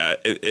then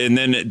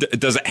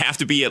does it have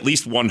to be at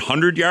least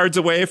 100 yards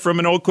away from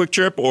an old Kwik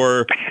Trip,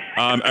 or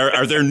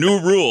are there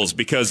new rules?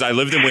 Because I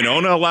lived in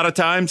Winona a lot of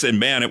times, and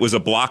man, it was a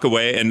block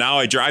away. And now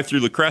I drive through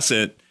La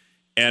Crescent,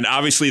 and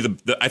obviously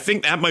I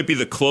think that might be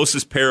the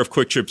closest pair of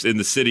Kwik Trips in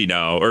the city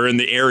now, or in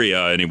the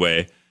area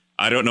anyway.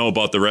 I don't know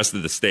about the rest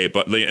of the state,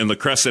 but in La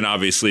Crescent,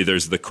 obviously,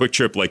 there's the Kwik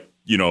Trip, like,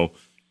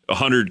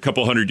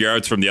 couple hundred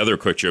yards from the other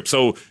Kwik Trip.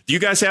 So do you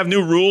guys have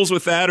new rules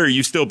with that, or are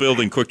you still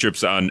building Kwik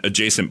Trips on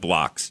adjacent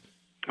blocks?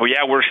 Well,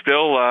 yeah, we're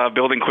still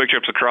building Kwik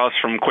Trips across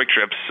from Kwik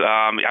Trips.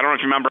 I don't know if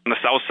you remember on the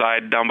south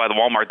side down by the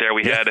Walmart there,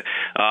 we had,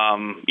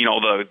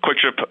 the Kwik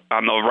Trip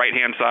on the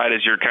right-hand side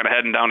as you're kind of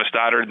heading down to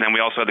Stoddard, and then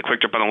we also had the Kwik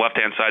Trip on the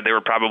left-hand side. They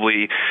were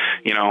probably,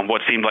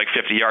 what seemed like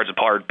 50 yards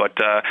apart, but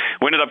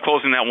we ended up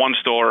closing that one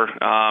store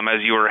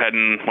as you were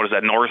heading,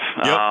 north,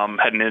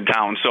 heading into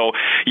town. So,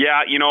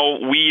 yeah,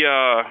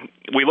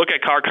 we look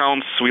at car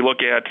counts, we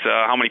look at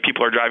how many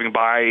people are driving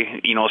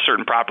by,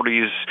 certain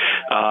properties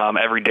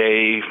every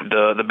day,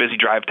 the busy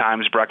drive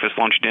times, breakfast,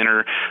 lunch,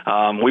 dinner.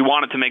 We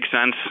want it to make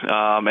sense,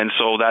 and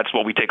so that's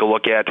what we take a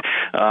look at,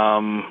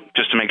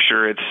 just to make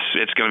sure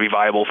it's going to be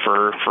viable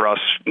for us,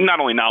 not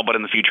only now but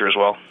in the future as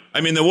well.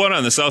 I mean, the one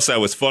on the south side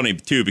was funny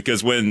too,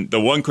 because when the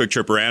one Kwik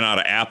Trip ran out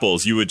of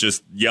apples, you would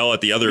just yell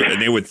at the other,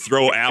 and they would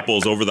throw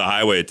apples over the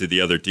highway to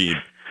the other team.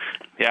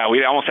 Yeah,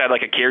 we almost had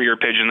like a carrier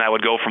pigeon that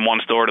would go from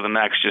one store to the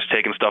next, just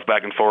taking stuff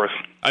back and forth.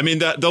 I mean,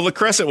 the La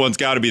Crescent one's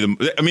got to be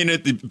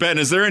Ben,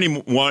 is there any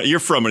one, you're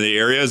from the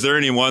area, is there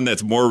anyone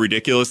that's more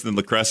ridiculous than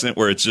La Crescent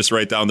where it's just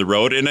right down the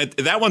road? And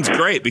that one's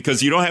great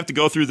because you don't have to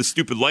go through the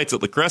stupid lights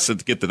at La Crescent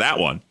to get to that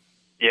one.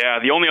 Yeah,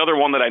 the only other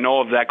one that I know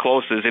of that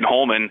close is in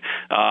Holman.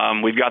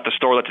 We've got the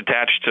store that's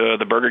attached to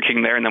the Burger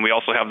King there, and then we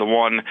also have the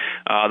one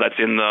that's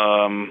in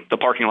the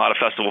parking lot of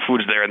Festival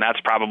Foods there, and that's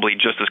probably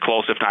just as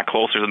close, if not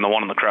closer, than the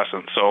one in the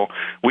Crescent. So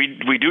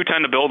we do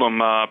tend to build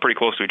them pretty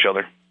close to each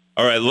other.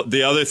 All right.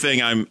 The other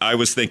thing I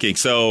was thinking,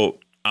 so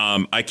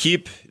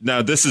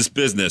now this is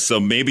business, so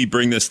maybe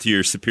bring this to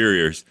your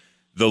superiors.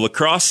 The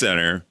Lacrosse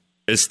Center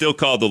is still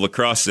called the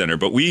Lacrosse Center,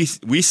 but we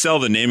sell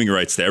the naming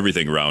rights to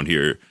everything around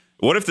here.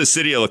 What if the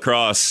city of La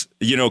Crosse,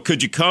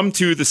 could you come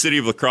to the city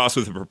of La Crosse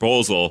with a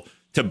proposal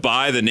to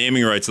buy the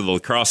naming rights of the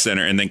Lacrosse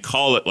Center and then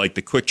call it like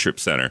the Kwik Trip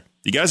Center?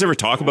 You guys ever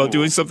talk about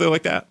doing something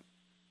like that?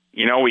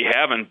 We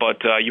haven't,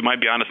 but you might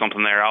be onto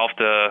something there. I'll have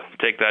to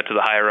take that to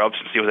the higher ups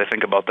and see what they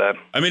think about that.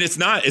 I mean, it's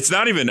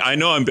not even, I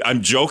know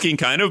I'm joking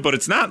kind of, but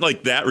it's not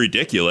like that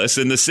ridiculous.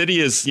 And the city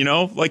is,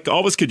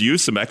 always could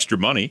use some extra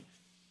money.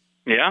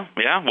 Yeah.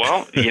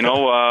 Well,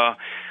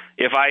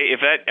 If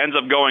that ends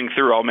up going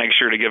through, I'll make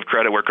sure to give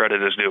credit where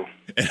credit is due.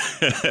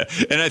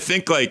 And I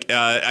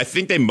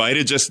think they might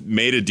have just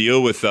made a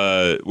deal with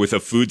a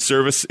food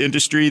service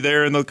industry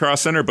there in the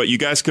Lacrosse Center, but you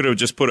guys could have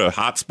just put a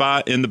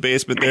hotspot in the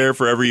basement there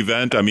for every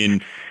event. I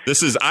mean,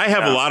 I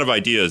have a lot of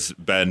ideas,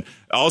 Ben.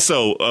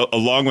 Also,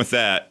 along with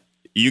that,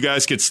 you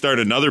guys could start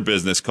another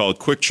business called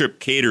Kwik Trip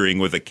Catering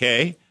with a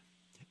K.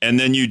 And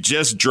then you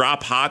just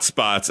drop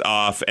hotspots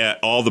off at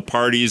all the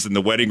parties and the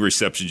wedding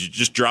receptions. You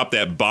just drop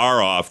that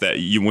bar off that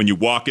when you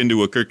walk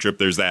into a Kwik Trip,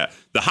 there's the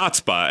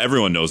hotspot.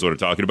 Everyone knows what I'm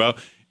talking about.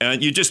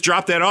 And you just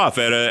drop that off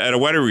at a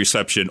wedding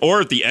reception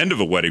or at the end of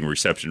a wedding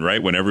reception,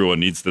 right? When everyone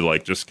needs to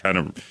just kind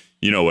of,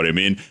 you know what I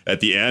mean? At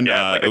the end.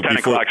 Yeah, like a 10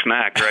 o'clock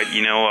snack, right?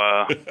 You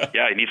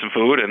need some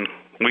food and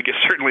we could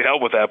certainly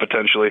help with that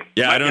potentially.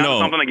 Yeah, I don't know.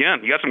 Something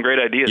again. You got some great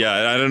ideas.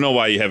 Yeah, I don't know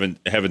why you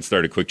haven't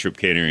started Kwik Trip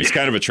Catering. It's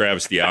kind of a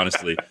travesty,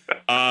 honestly.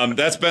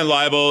 That's Ben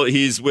Leibel.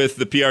 He's with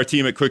the PR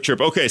team at Kwik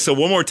Trip. Okay, so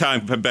one more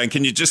time, Ben,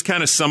 can you just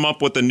kind of sum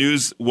up what the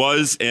news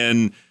was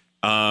and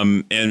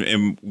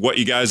what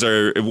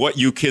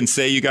you can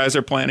say you guys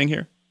are planning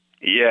here?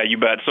 Yeah, you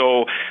bet.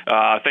 So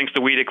thanks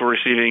to WEDC, we're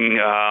receiving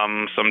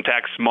some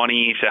tax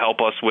money to help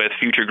us with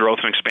future growth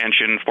and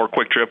expansion for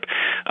Kwik Trip.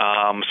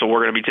 So we're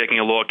going to be taking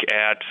a look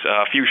at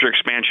future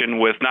expansion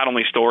with not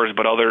only stores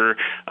but other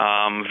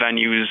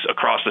venues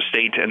across the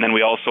state. And then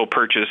we also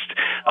purchased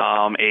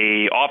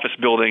a office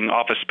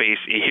space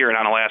here in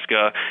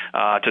Onalaska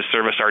to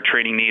service our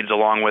training needs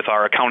along with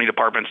our accounting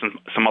departments and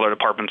some other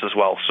departments as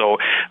well. So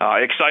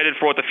excited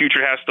for what the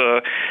future has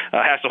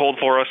to hold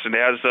for us. And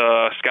as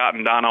Scott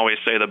and Don always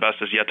say, the best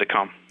is yet to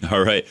come.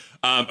 All right.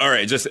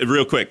 Just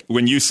real quick.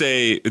 When you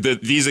say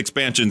these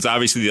expansions,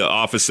 obviously the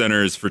office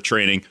center is for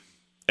training,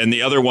 and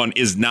the other one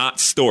is not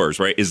stores,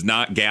 right? Is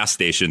not gas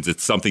stations.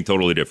 It's something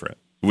totally different.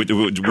 We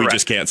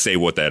just can't say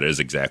what that is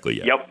exactly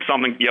yet. Yep,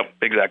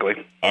 exactly.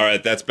 All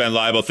right. That's Ben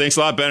Leibel. Thanks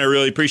a lot, Ben. I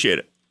really appreciate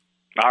it.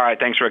 All right.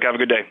 Thanks, Rick. Have a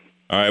good day.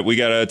 All right. We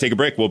got to take a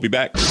break. We'll be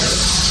back.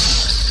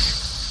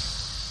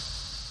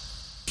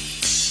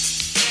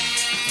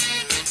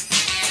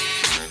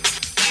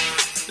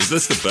 Is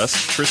this the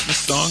best Christmas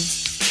song?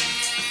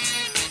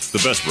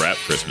 The best rap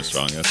Christmas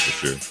song, that's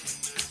for sure.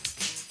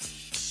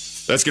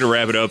 That's going to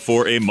wrap it up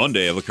for a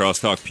Monday of Lacrosse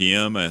Talk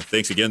PM.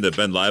 Thanks again to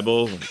Ben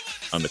Leibel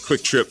on the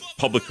Kwik Trip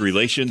Public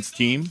Relations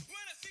team.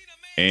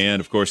 And,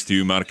 of course,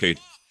 to Monica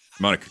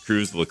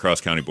Cruz, the La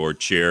Crosse County Board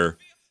Chair.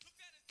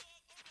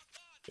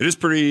 It is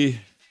pretty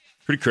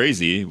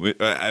crazy.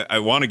 I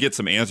want to get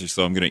some answers,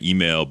 so I'm going to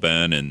email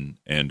Ben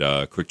and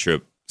Kwik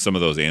Trip some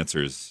of those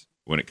answers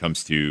when it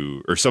comes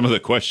to, or some of the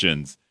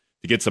questions,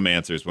 to get some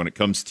answers when it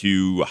comes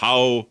to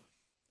how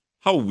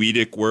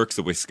WEDC works,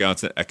 the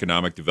Wisconsin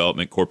Economic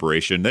Development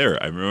Corporation.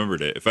 There, I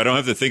remembered it. If I don't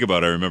have to think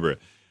about it, I remember it.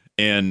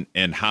 And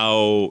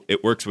how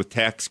it works with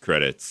tax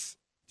credits.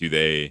 Do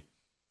they,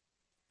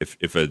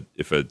 if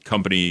a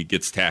company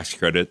gets tax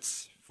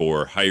credits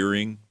for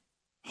hiring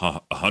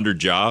 100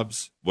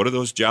 jobs, what do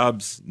those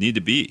jobs need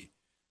to be?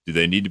 Do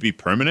they need to be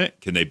permanent?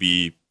 Do they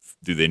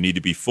need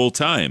to be full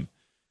time?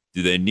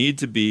 Do they need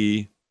to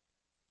be?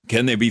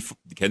 Can they be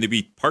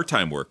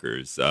part-time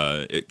workers?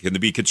 Can they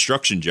be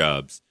construction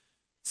jobs?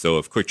 So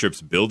if Kwik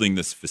Trip's building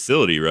this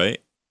facility,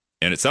 right,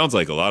 and it sounds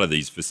like a lot of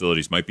these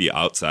facilities might be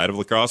outside of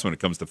La Crosse when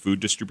it comes to food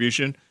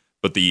distribution,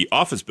 but the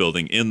office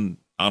building in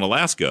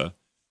Onalaska,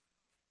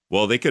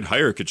 well, they could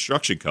hire a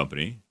construction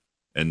company,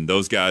 and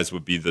those guys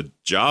would be the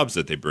jobs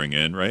that they bring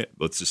in, right?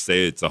 Let's just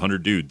say it's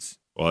 100 dudes,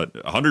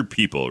 100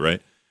 people,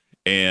 right?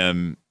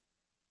 And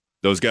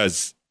those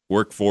guys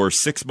work for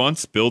 6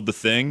 months, build the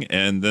thing,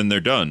 and then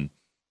they're done.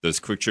 Does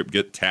Kwik Trip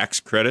get tax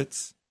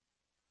credits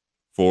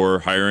for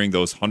hiring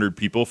those 100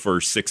 people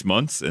for 6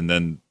 months and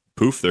then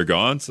poof, they're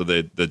gone? So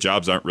the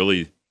jobs aren't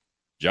really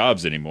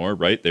jobs anymore,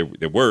 right? They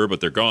were,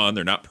 but they're gone.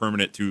 They're not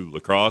permanent to La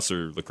Crosse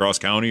or La Crosse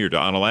County or to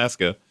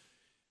Onalaska.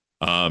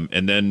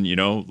 And then,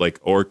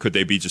 or could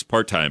they be just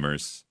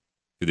part-timers?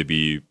 Could they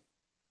be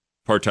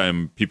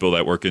part-time people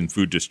that work in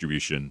food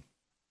distribution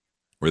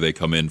where they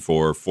come in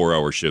for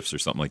 4-hour shifts or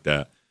something like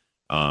that?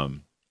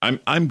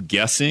 I'm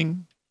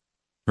guessing,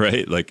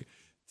 right?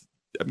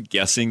 I'm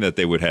guessing that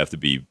they would have to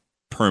be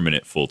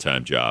permanent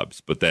full-time jobs,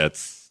 but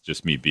that's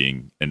just me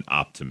being an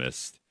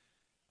optimist.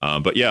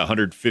 But yeah,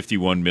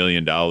 $151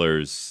 million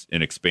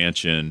in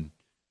expansion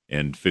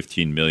and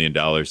 $15 million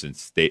in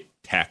state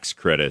tax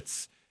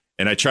credits.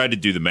 And I tried to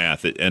do the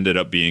math. It ended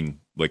up being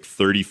like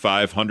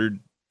 $3,500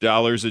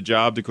 a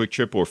job to Kwik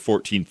Trip or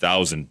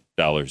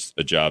 $14,000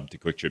 a job to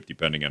Kwik Trip,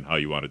 depending on how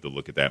you wanted to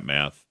look at that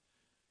math.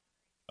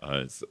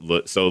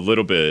 So a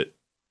little bit,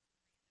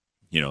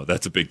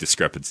 that's a big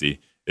discrepancy.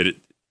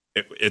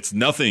 It's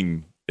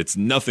nothing. It's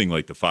nothing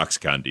like the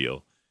Foxconn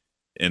deal.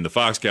 And the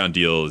Foxconn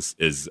deal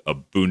is a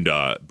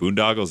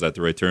boondoggle. Is that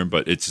the right term?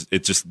 But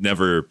it just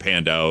never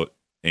panned out,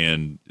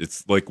 and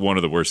it's like one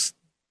of the worst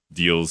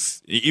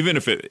deals. Even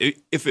if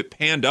it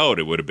panned out,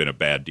 it would have been a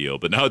bad deal.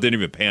 But now it didn't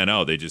even pan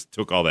out. They just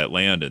took all that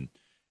land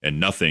and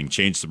nothing,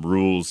 changed some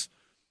rules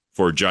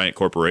for giant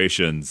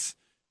corporations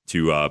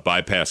to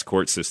bypass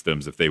court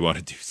systems if they want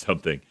to do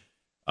something.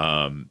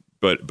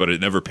 But it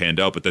never panned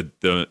out. But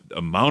the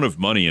amount of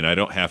money, and I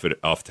don't have it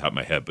off the top of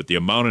my head, but the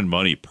amount of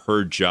money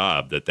per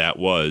job that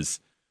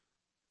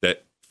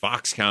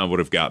Foxconn would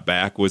have got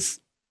back was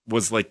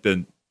like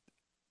the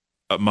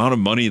amount of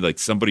money like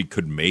somebody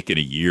could make in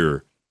a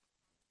year.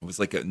 It was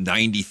like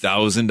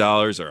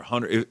 $90,000 or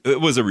 $100,000.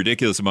 It was a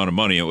ridiculous amount of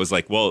money. It was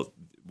like, well,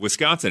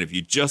 Wisconsin, if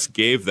you just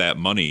gave that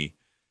money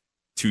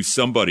to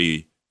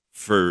somebody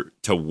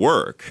to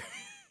work,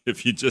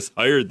 if you just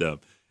hired them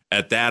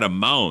at that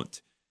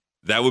amount,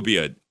 that would be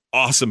an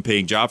awesome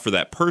paying job for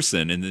that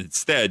person. And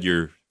instead,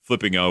 you're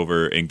flipping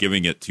over and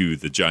giving it to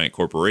the giant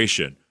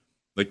corporation.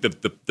 Like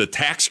the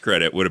tax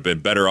credit would have been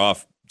better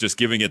off just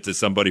giving it to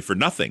somebody for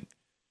nothing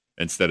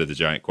instead of the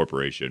giant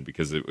corporation,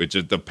 because it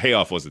just, the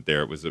payoff wasn't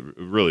there. It was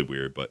really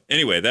weird. But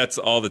anyway, that's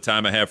all the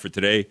time I have for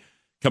today.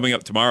 Coming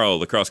up tomorrow,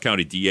 La Crosse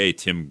County DA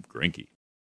Tim Grinke.